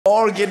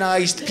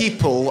organised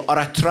people are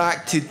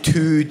attracted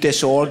to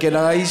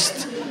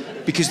disorganised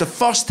because the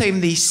first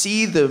time they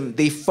see them,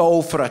 they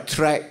fall for a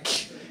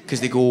trick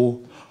because they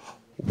go,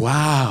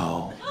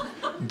 wow,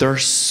 they're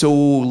so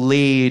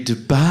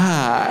laid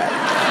back.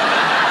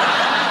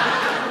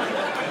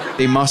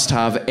 They must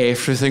have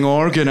everything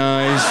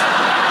organised.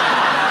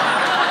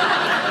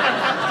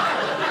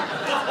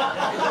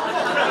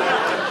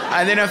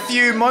 And then a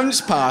few months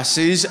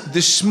passes,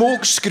 the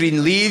smoke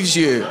screen leaves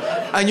you,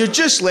 and you're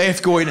just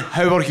left going,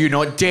 how are you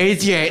not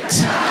dead yet?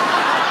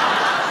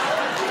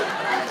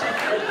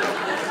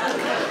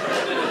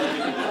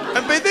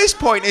 And by this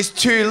point, it's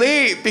too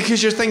late,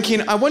 because you're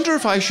thinking, I wonder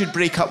if I should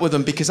break up with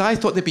them, because I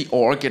thought they'd be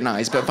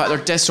organised, but in fact they're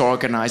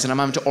disorganised, and I'm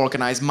having to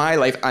organise my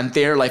life and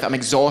their life. I'm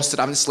exhausted,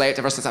 I haven't slept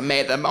ever since I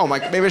met them. Oh my,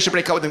 maybe I should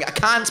break up with them. I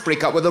can't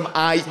break up with them.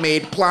 I've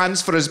made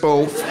plans for us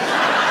both.